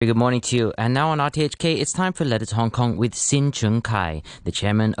Good morning to you. And now on RTHK, it's time for Letters Hong Kong with Chung-kai, the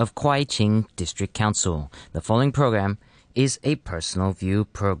chairman of Kwai Tsing District Council. The following program is a personal view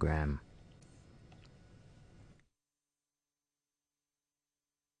program.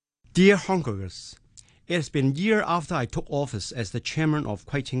 Dear Hong Kongers, it has been a year after I took office as the chairman of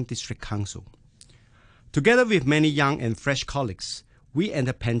Kwai Tsing District Council. Together with many young and fresh colleagues, we and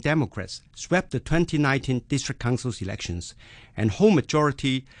the Pan-Democrats swept the 2019 District Council's elections and hold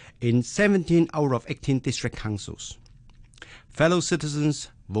majority in 17 out of 18 district councils. Fellow citizens,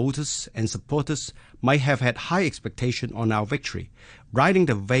 voters, and supporters might have had high expectation on our victory, riding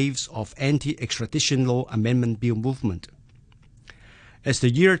the waves of anti-extradition law amendment bill movement. As the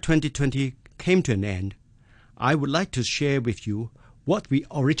year 2020 came to an end, I would like to share with you what we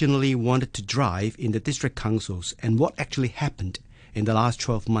originally wanted to drive in the district councils and what actually happened in the last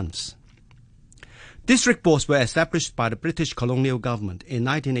 12 months. District boards were established by the British colonial government in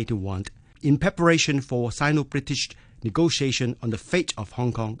 1981 in preparation for Sino-British negotiation on the fate of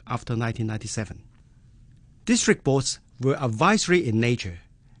Hong Kong after 1997. District boards were advisory in nature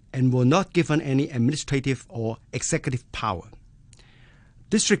and were not given any administrative or executive power.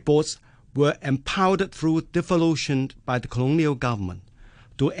 District boards were empowered through devolution by the colonial government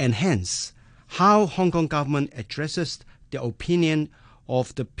to enhance how Hong Kong government addresses the opinion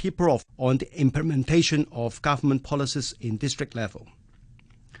of the people on the implementation of government policies in district level.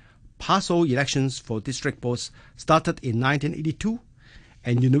 Partial elections for district boards started in 1982,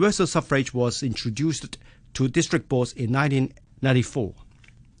 and universal suffrage was introduced to district boards in 1994.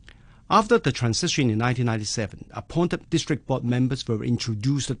 After the transition in 1997, appointed district board members were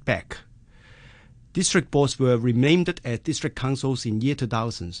introduced back. District boards were renamed as district councils in year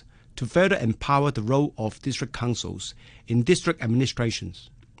 2000 to further empower the role of district councils in district administrations.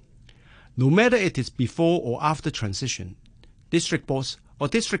 No matter it is before or after transition, district boards or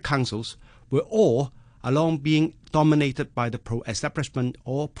district councils were all along being dominated by the pro-establishment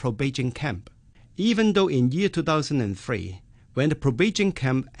or pro-Beijing camp. Even though in year 2003, when the pro-Beijing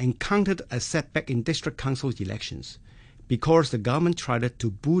camp encountered a setback in district council elections because the government tried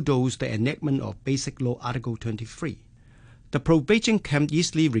to bulldoze the enactment of Basic Law Article 23, the pro-Beijing camp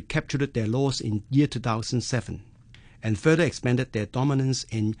easily recaptured their laws in year 2007 and further expanded their dominance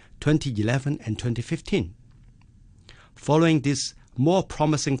in 2011 and 2015. Following this more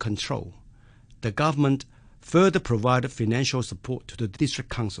promising control, the government further provided financial support to the district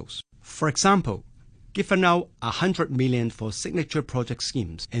councils. For example, given out 100 million for signature project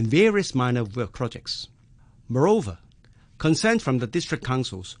schemes and various minor work projects. Moreover, consent from the district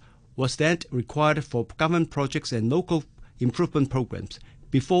councils was then required for government projects and local improvement programs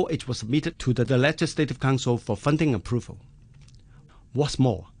before it was submitted to the Legislative Council for funding approval. What's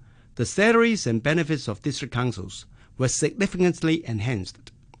more, the salaries and benefits of district councils were significantly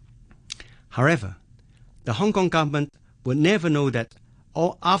enhanced. However, the Hong Kong government would never know that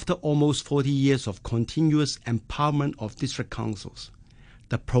after almost 40 years of continuous empowerment of district councils,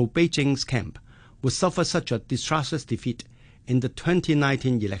 the pro-Beijing camp would suffer such a disastrous defeat in the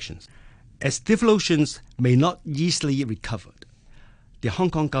 2019 elections. As devolutions may not easily recover, the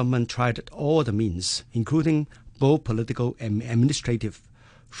Hong Kong government tried all the means, including both political and administrative,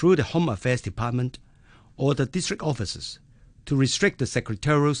 through the Home Affairs Department or the district offices, to restrict the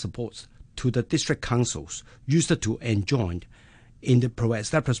secretarial support to the district councils used to enjoy in the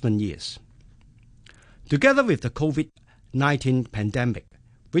pro-establishment years. Together with the COVID-19 pandemic,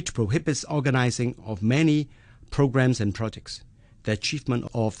 which prohibits organizing of many programs and projects, the achievement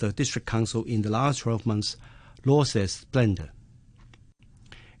of the district council in the last 12 months lost their splendor.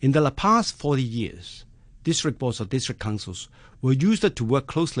 In the past 40 years, district boards or district councils were used to work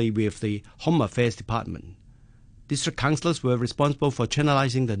closely with the Home Affairs Department. District councillors were responsible for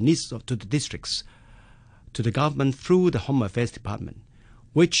channelizing the needs to the districts to the government through the Home Affairs Department,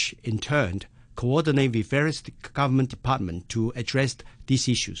 which in turn coordinate with various government departments to address these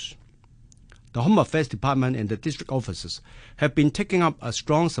issues. The Home Affairs Department and the district offices have been taking up a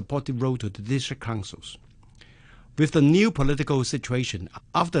strong supportive role to the district councils. With the new political situation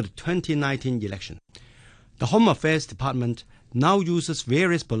after the 2019 election, the Home Affairs Department now uses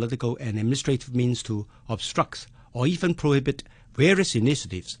various political and administrative means to obstruct or even prohibit various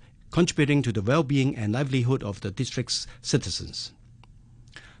initiatives contributing to the well-being and livelihood of the district's citizens.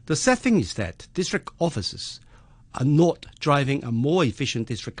 The sad thing is that district offices are not driving a more efficient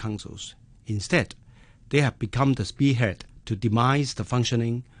district councils. Instead, they have become the spearhead to demise the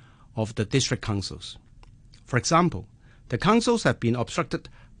functioning of the district councils. For example, the councils have been obstructed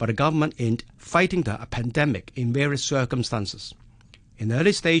by the government in fighting the pandemic in various circumstances. In the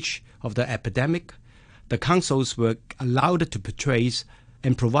early stage of the epidemic, the councils were allowed to purchase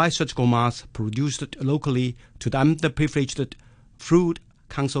and provide surgical masks produced locally to the underprivileged through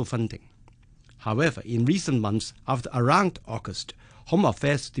council funding. However, in recent months, around August, Home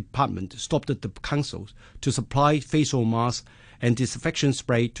Affairs Department stopped the councils to supply facial masks and disinfection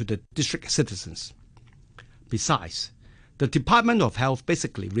spray to the district citizens. Besides, the Department of Health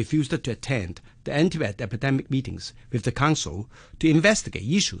basically refused to attend the anti-epidemic meetings with the council to investigate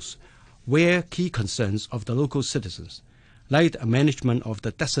issues where key concerns of the local citizens, like the management of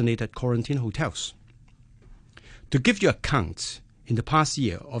the designated quarantine hotels. To give you a count, in the past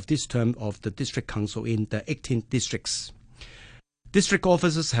year of this term of the district council in the 18 districts, district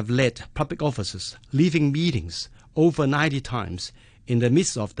officers have led public officers leaving meetings over 90 times in the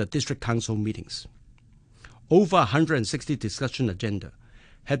midst of the district council meetings. Over 160 discussion agenda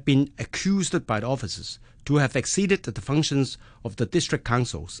had been accused by the officers to have exceeded the functions of the district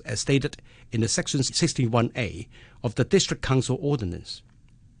councils as stated in the section 61A of the district council ordinance.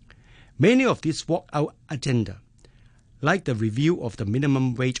 Many of these walk-out agenda, like the review of the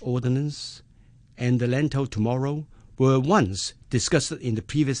minimum wage ordinance and the Lentil tomorrow, were once discussed in the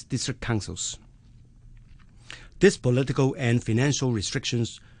previous district councils. These political and financial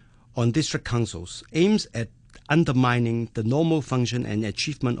restrictions on district councils aims at undermining the normal function and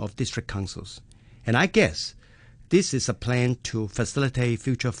achievement of district councils. And I guess this is a plan to facilitate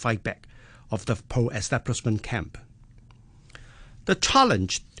future fightback of the pro-establishment camp. The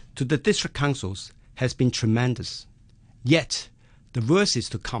challenge to the district councils has been tremendous, yet the worst is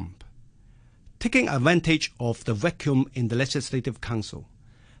to come. Taking advantage of the vacuum in the Legislative Council,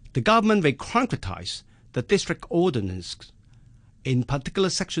 the government will concretize the district ordinance, in particular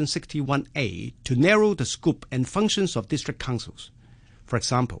Section 61A, to narrow the scope and functions of district councils. For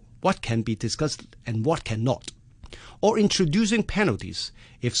example, what can be discussed and what cannot, or introducing penalties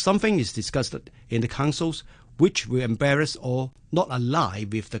if something is discussed in the councils which will embarrass or not ally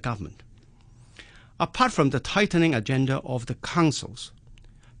with the government. Apart from the tightening agenda of the councils,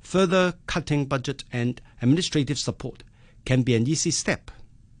 further cutting budget and administrative support can be an easy step.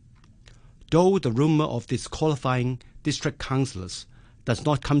 Though the rumor of disqualifying district councillors does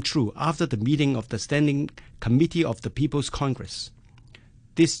not come true after the meeting of the Standing Committee of the People's Congress,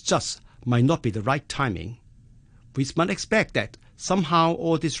 this just might not be the right timing. We might expect that somehow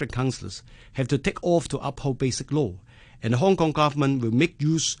all district councillors have to take oath to uphold basic law, and the Hong Kong government will make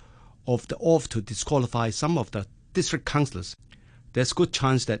use of the oath to disqualify some of the district councillors. There's good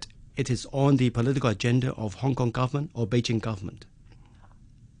chance that it is on the political agenda of Hong Kong government or Beijing government.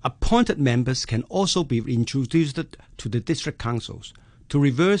 Appointed members can also be introduced to the district councils to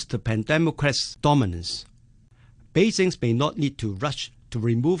reverse the pan-democrat's dominance. Beijing may not need to rush to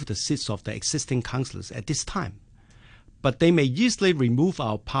remove the seats of the existing councillors at this time, but they may easily remove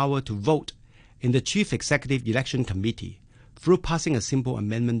our power to vote in the Chief Executive Election Committee through passing a simple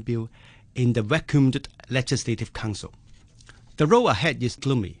amendment bill in the vacuumed Legislative Council. The road ahead is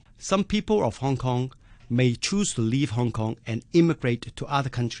gloomy. Some people of Hong Kong may choose to leave Hong Kong and immigrate to other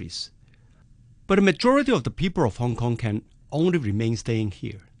countries. But the majority of the people of Hong Kong can only remain staying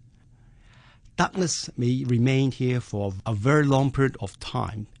here. Darkness may remain here for a very long period of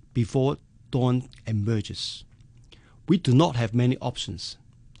time before dawn emerges. We do not have many options.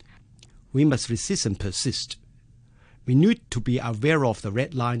 We must resist and persist. We need to be aware of the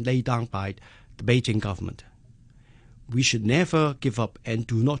red line laid down by the Beijing government. We should never give up and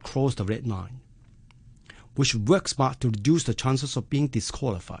do not cross the red line. We should work smart to reduce the chances of being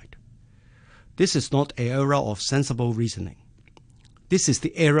disqualified. This is not an era of sensible reasoning. This is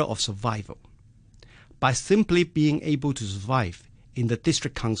the era of survival. By simply being able to survive in the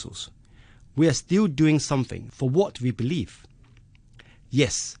district councils, we are still doing something for what we believe.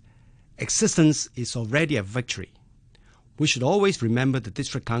 Yes, existence is already a victory. We should always remember the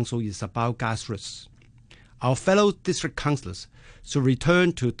district council is about grassroots. Our fellow district councillors should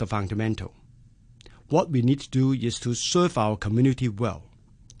return to the fundamental. What we need to do is to serve our community well.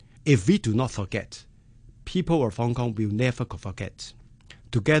 If we do not forget, people of Hong Kong will never forget.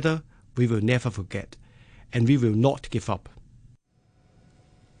 Together, we will never forget, and we will not give up.